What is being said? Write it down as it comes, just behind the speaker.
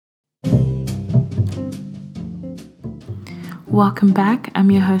Welcome back. I'm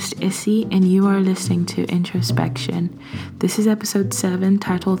your host, Issy, and you are listening to Introspection. This is episode 7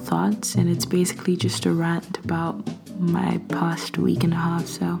 titled Thoughts, and it's basically just a rant about my past week and a half,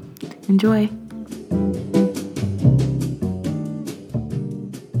 so enjoy.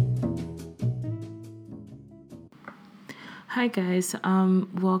 Hi guys,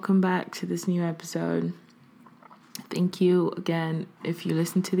 welcome back to this new episode. Thank you again if you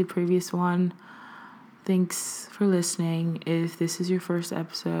listened to the previous one. Thanks for listening. If this is your first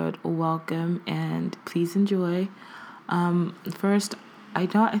episode, welcome and please enjoy. First, I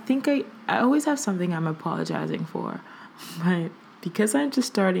always have something I'm apologizing for, but because I'm just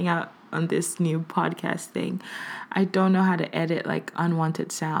starting out on this new podcast thing, I don't know how to edit like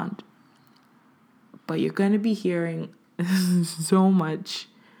unwanted sound. But you're going to be hearing so much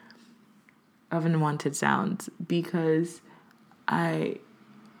of unwanted sounds because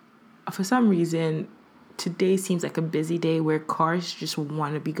for some reason, today seems like a busy day where cars just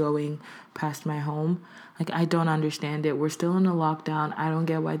want to be going past my home. Like, I don't understand it. We're still in a lockdown. I don't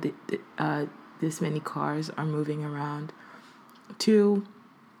get why this many cars are moving around. Two,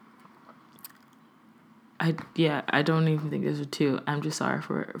 I don't even think there's a two. I'm just sorry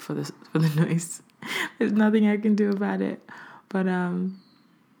for the noise. There's nothing I can do about it. But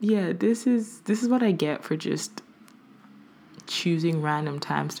this is what I get for just choosing random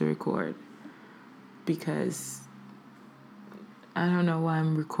times to record. Because I don't know why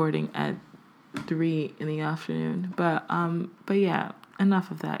I'm recording at 3 in the afternoon. But yeah, enough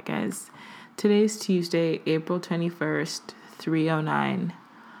of that, guys. Today's Tuesday, April 21st, 3:09.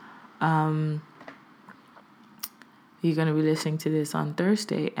 You're going to be listening to this on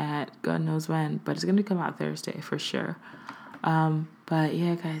Thursday at God knows when, but it's going to come out Thursday for sure. But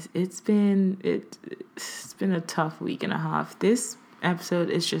yeah, guys, it's been a tough week and a half. This episode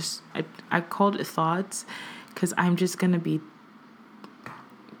is just, I called it Thoughts because I'm just gonna be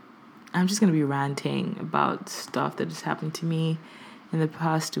ranting about stuff that has happened to me in the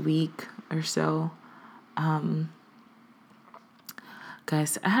past week or so.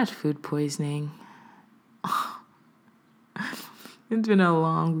 Guys, I had food poisoning. It's been a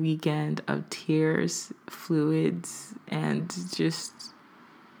long weekend of tears, fluids, and just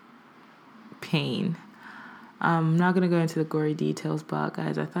pain. I'm not going to go into the gory details, but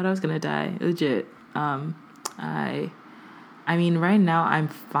guys, I thought I was going to die. Legit. I mean, right now I'm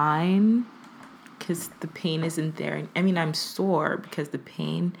fine because the pain isn't there. I mean, I'm sore because the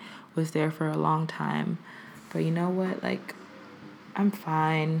pain was there for a long time. But you know what? Like, I'm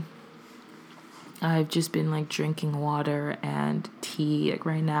fine. I've just been like drinking water and tea. Like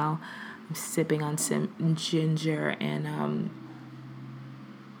right now, I'm sipping on some ginger and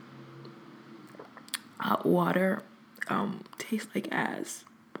hot water. Tastes like ass.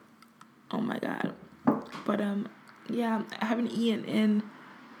 Oh my god. But yeah, I haven't eaten in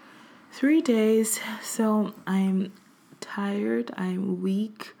 3 days, so I'm tired. I'm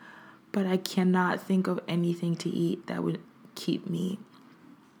weak, but I cannot think of anything to eat that would keep me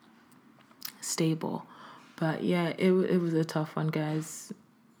stable. But yeah, it was a tough one, guys.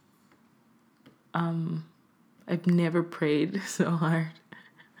 I've never prayed so hard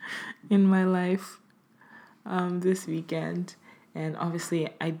in my life this weekend. And obviously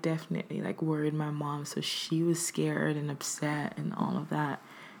I definitely like worried my mom, so she was scared and upset and all of that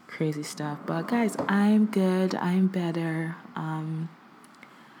crazy stuff. But guys, I'm good. I'm better.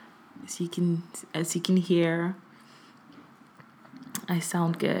 As you can hear, I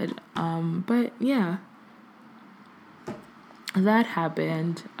sound good. But yeah, that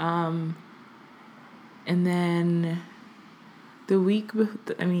happened. And then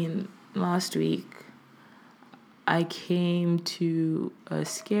last week, I came to a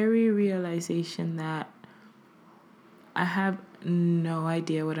scary realization that I have no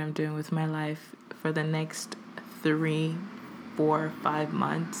idea what I'm doing with my life for the next 3, 4, 5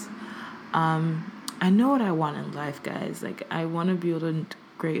 months. I know what I want in life, guys. Like, I want to build a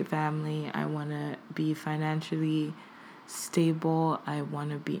great family. I want to be financially stable. I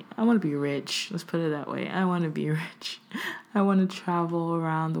want to be rich. Let's put it that way. I want to be rich. I want to travel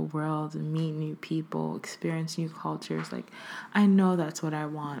around the world and meet new people, experience new cultures. Like, I know that's what I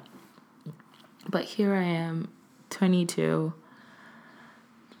want. But here I am, 22,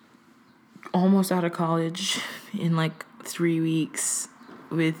 almost out of college in like 3 weeks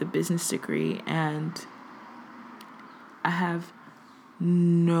with a business degree, and I have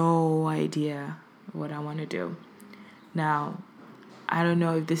no idea what I want to do. Now, I don't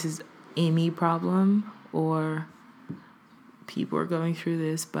know if this is a me problem or people are going through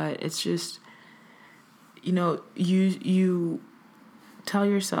this, but it's just, you tell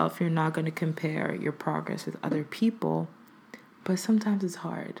yourself you're not going to compare your progress with other people, but sometimes it's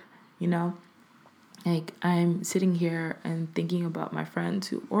hard, you know? Like, I'm sitting here and thinking about my friends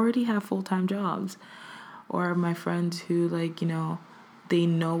who already have full-time jobs, or my friends who, like, they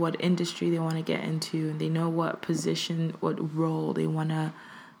know what industry they want to get into, and they know what position, what role they want to,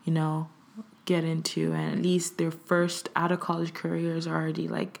 you know, get into, and at least their first out of college careers are already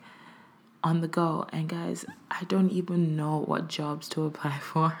like on the go. And guys, I don't even know what jobs to apply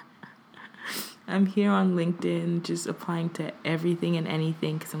for. I'm here on LinkedIn just applying to everything and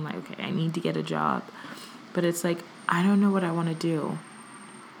anything because I'm like, okay, I need to get a job. But it's like, I don't know what I want to do.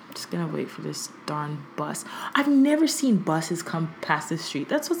 I'm just gonna wait for this darn bus. I've never seen buses come past the street.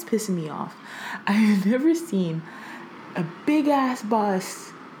 That's what's pissing me off. I've never seen a big ass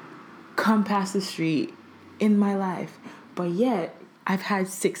bus come past the street in my life. But yet, I've had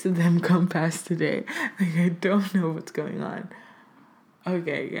 6 of them come past today. Like, I don't know what's going on.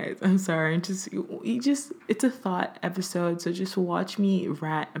 Okay, guys, I'm sorry. It's a thought episode, so just watch me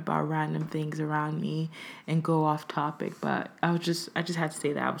rant about random things around me and go off topic. But I just had to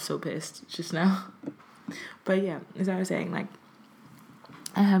say that I was so pissed just now. But yeah, as I was saying, like,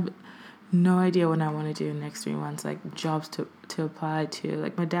 I have no idea what I want to do in the next 3 months, like jobs to apply to.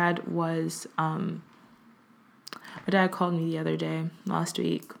 Like, my dad called me the other day, last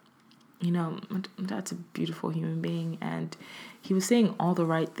week. My dad's a beautiful human being, and he was saying all the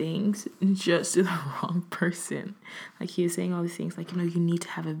right things just to the wrong person. Like, he was saying all these things like, you need to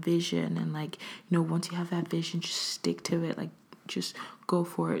have a vision, and like, once you have that vision, just stick to it. Like, just go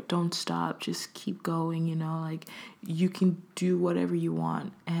for it. Don't stop. Just keep going, like, you can do whatever you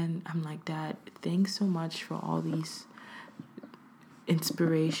want. And I'm like, Dad, thanks so much for all these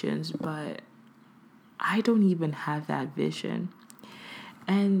inspirations, but I don't even have that vision.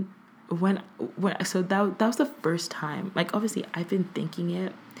 And when so that was the first time, like, obviously I've been thinking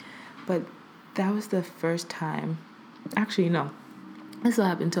it, but that was the first time. Actually, no, this will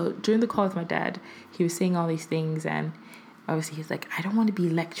happen. So during the call with my dad, he was saying all these things, and obviously he's like, I don't want to be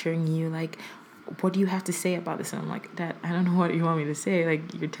lecturing you, like, what do you have to say about this? And I'm like, Dad, I don't know what you want me to say.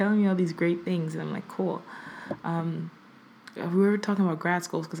 Like, you're telling me all these great things, and I'm like, cool. We were talking about grad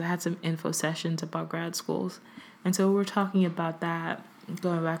schools because I had some info sessions about grad schools, and so we were talking about that,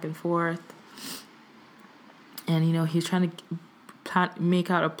 going back and forth. And he was trying to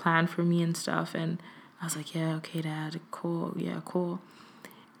make out a plan for me and stuff, and I was like, yeah, okay, Dad, cool, yeah, cool.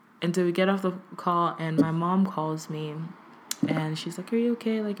 And so we get off the call, and my mom calls me, and she's like, are you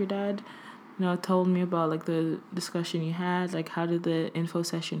okay? Like, your dad told me about, like, the discussion you had, like, how did the info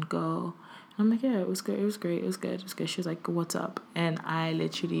session go? And I'm like, yeah, it was good, it was great, it was good. She was like, what's up? And I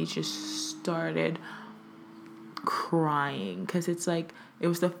literally just started crying, because it's like, it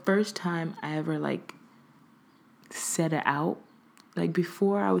was the first time I ever, like, said it out. Like,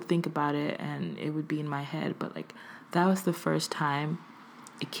 before I would think about it and it would be in my head, but like, that was the first time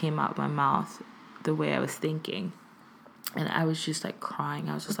it came out my mouth the way I was thinking. And I was just like crying.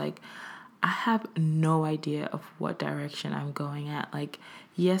 I was just like, I have no idea of what direction I'm going at. Like,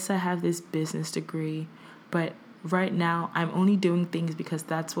 yes, I have this business degree, but right now I'm only doing things because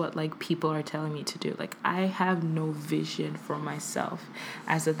that's what, like, people are telling me to do. Like, I have no vision for myself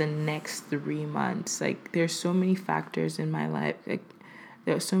as of the next 3 months. Like, there's so many factors in my life. Like,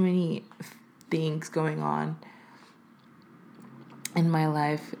 there are so many things going on in my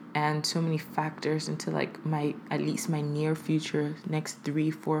life, and so many factors into, like, at least my near future, next 3,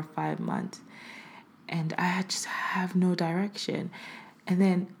 4, 5 months. And I just have no direction. And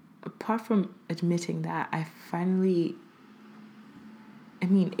then, apart from admitting that,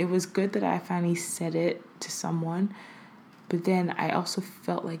 it was good that I finally said it to someone, but then I also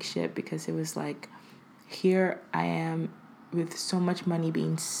felt like shit, because it was like, here I am with so much money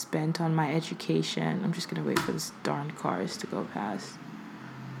being spent on my education. I'm just gonna wait for this darn cars to go past.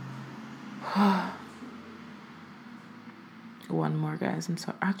 One more, guys. I'm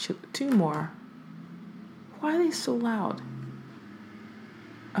sorry. Actually, 2 more. Why are they so loud?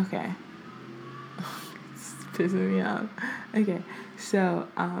 Okay. It's pissing me off. Okay. So,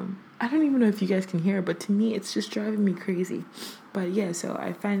 I don't even know if you guys can hear, but to me, it's just driving me crazy. But yeah, so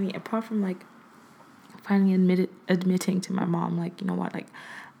I finally, apart from like admitting to my mom, like, you know what, like,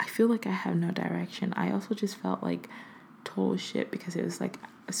 I feel like I have no direction. I also just felt like total shit, because it was like,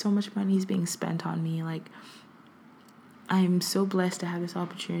 so much money is being spent on me. Like, I'm so blessed to have this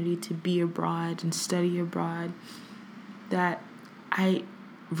opportunity to be abroad and study abroad, that I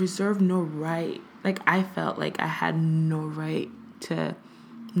reserve no right. Like, I felt like I had no right to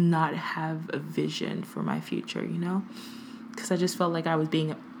not have a vision for my future, because I just felt like I was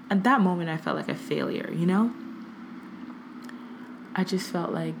being, at that moment, I felt like a failure, I just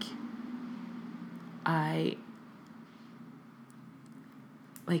felt like I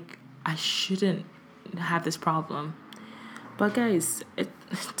like I shouldn't have this problem. But guys,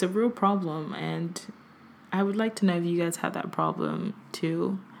 it's a real problem, and I would like to know if you guys have that problem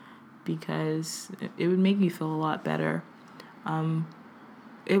too, because it would make me feel a lot better.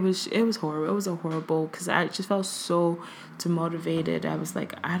 It was horrible. It was a horrible, because I just felt so demotivated. I was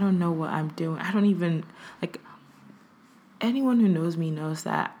like, I don't know what I'm doing. I don't even, like, anyone who knows me knows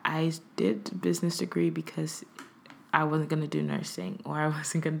that I did business degree because I wasn't going to do nursing, or I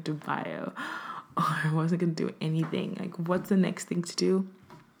wasn't going to do bio, or I wasn't going to do anything. Like, what's the next thing to do?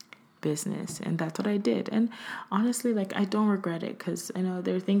 Business. And that's what I did. And honestly, like, I don't regret it, because I know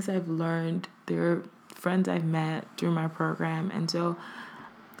there are things I've learned, there are friends I've met through my program. And so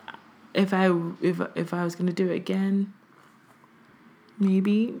if I was going to do it again,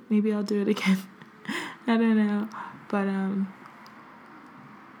 maybe I'll do it again. I don't know. But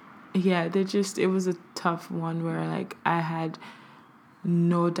yeah, it was a tough one where, like, I had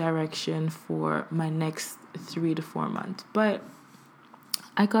no direction for my next 3 to 4 months. But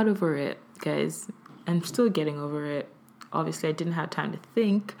I got over it, guys. I'm still getting over it. Obviously, I didn't have time to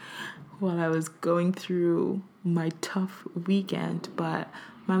think while I was going through my tough weekend, but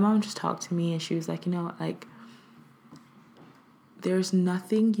my mom just talked to me and she was like, like, there's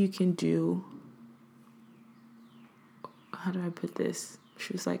nothing you can do. How do I put this?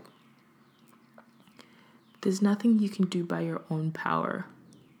 She was like, there's nothing you can do by your own power.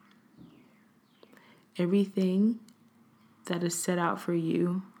 Everything that is set out for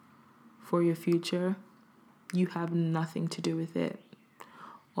you, for your future, you have nothing to do with it.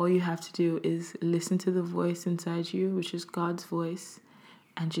 All you have to do is listen to the voice inside you, which is God's voice,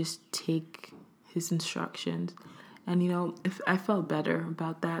 and just take his instructions. And, if I felt better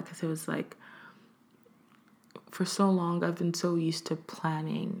about that, because it was like, for so long, I've been so used to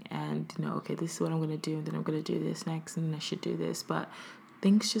planning and, okay, this is what I'm going to do, and then I'm going to do this next, and then I should do this. But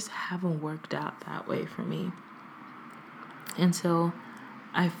things just haven't worked out that way for me. And so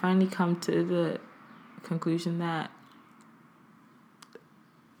I finally come to the conclusion that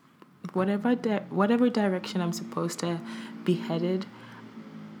whatever direction I'm supposed to be headed,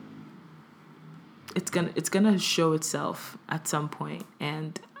 it's gonna show itself at some point.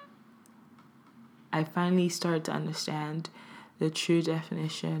 And I finally started to understand the true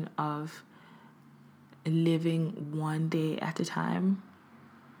definition of living one day at a time,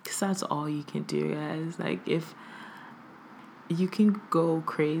 because that's all you can do, guys. Like, if you can go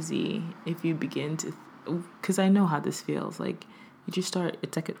crazy if you begin to, because I know how this feels. Like, you just start,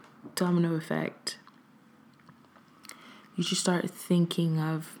 it's like a domino effect. You just start thinking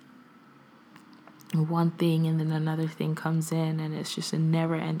of one thing, and then another thing comes in, and it's just a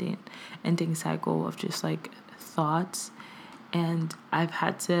never ending cycle of just, like, thoughts. And I've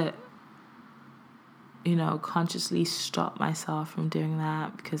had to, consciously stop myself from doing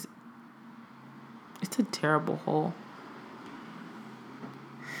that, because it's a terrible hole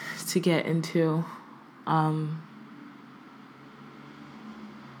to get into.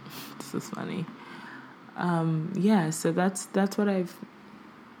 This is funny. So that's what I've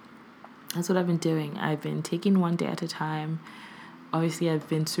been doing. I've been taking one day at a time. Obviously, I've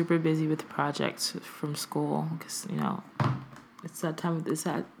been super busy with projects from school, because it's that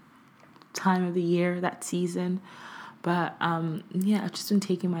time of the year, that season. But I've just been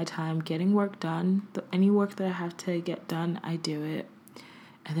taking my time getting work done. Any work that I have to get done, I do it.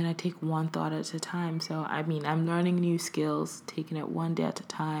 And then I take one thought at a time. So, I'm learning new skills, taking it one day at a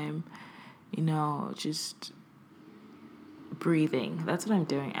time, just breathing. That's what I'm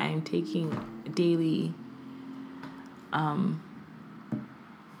doing. I am taking daily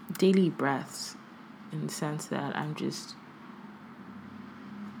breaths, in the sense that I'm just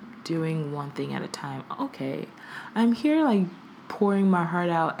doing one thing at a time. Okay, I'm here, like, pouring my heart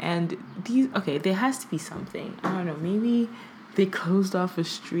out, and there has to be something. I don't know, maybe they closed off a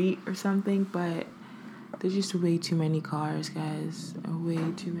street or something, but there's just way too many cars, guys.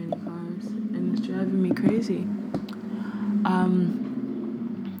 Way too many cars, and it's driving me crazy.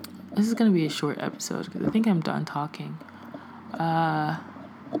 This is gonna be a short episode, because I think I'm done talking. Apart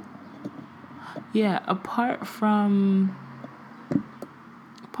from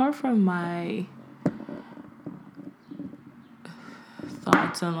my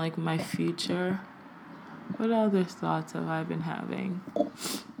thoughts on, like, my future, what other thoughts have I been having?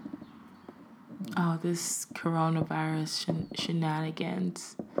 Oh, this coronavirus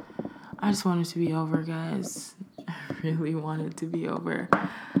shenanigans. I just want it to be over, guys. I really want it to be over.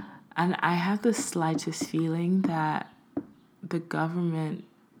 And I have the slightest feeling that the government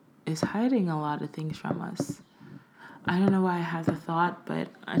is hiding a lot of things from us. I don't know why I have the thought, but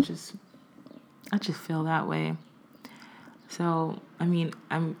I just feel that way. So, I mean,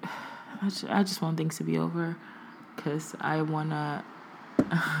 I just want things to be over because I just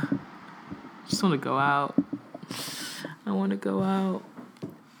want to go out. I want to go out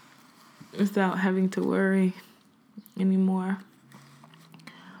without having to worry anymore.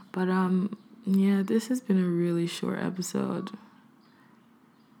 But, yeah, this has been a really short episode.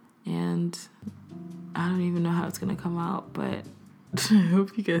 And I don't even know how it's going to come out, but I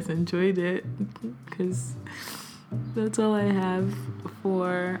hope you guys enjoyed it because that's all I have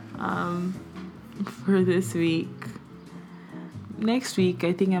for this week. Next week,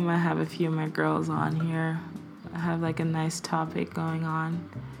 I think I might have a few of my girls on here. I have like a nice topic going on.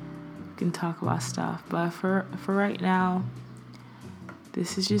 We can talk about stuff. But for right now,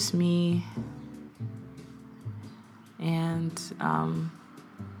 this is just me. And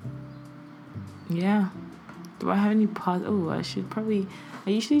yeah. Do I have any I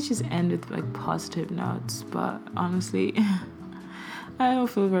usually just end with like positive notes, but honestly, I don't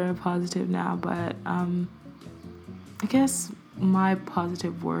feel very positive now. But I guess my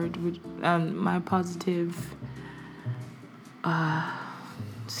positive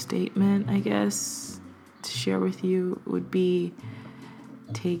statement, I guess, to share with you would be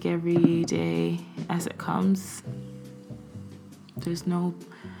take every day as it comes. There's no,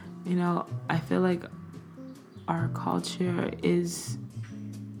 I feel like our culture is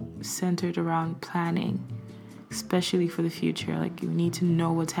centered around planning, especially for the future. Like, you need to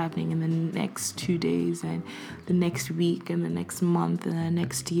know what's happening in the next 2 days and the next week and the next month and the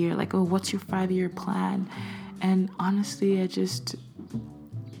next year. Like, oh, what's your 5-year plan? And honestly,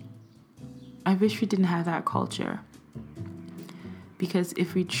 I wish we didn't have that culture. Because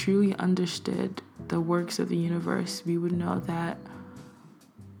if we truly understood the works of the universe, we would know that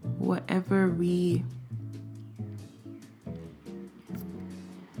whatever we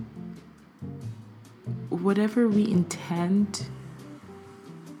intend,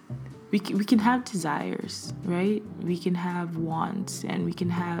 we can have desires, right? We can have wants, and we can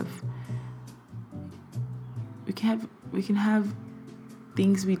have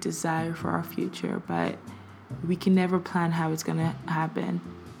things we desire for our future, but we can never plan how it's gonna happen.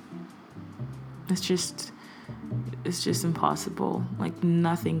 It's just impossible. Like,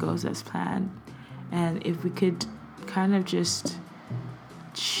 nothing goes as planned. And if we could kind of just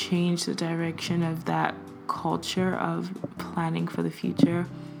change the direction of that culture of planning for the future,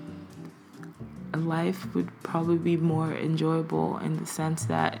 life would probably be more enjoyable, in the sense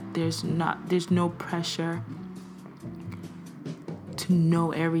that there's no pressure to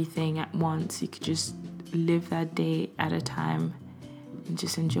know everything at once. You could just live that day at a time and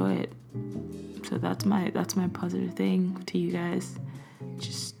just enjoy it. So that's my positive thing to you guys.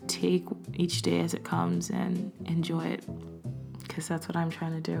 Just take each day as it comes and enjoy it, because that's what I'm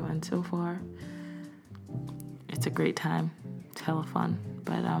trying to do. And so far, it's a great time. It's hella fun.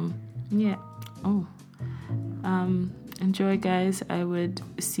 But yeah. Enjoy, guys. I would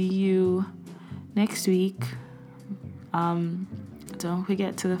see you next week. Don't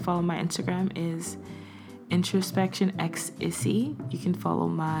forget to follow my Instagram is introspectionxissy. You can follow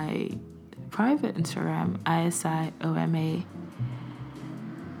my private Instagram,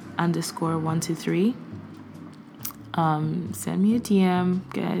 ISIOMA_123. Send me a DM,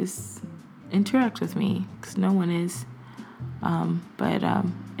 guys. Interact with me, because no one is. But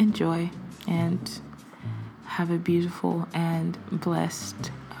enjoy and have a beautiful and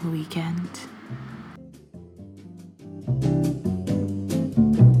blessed weekend.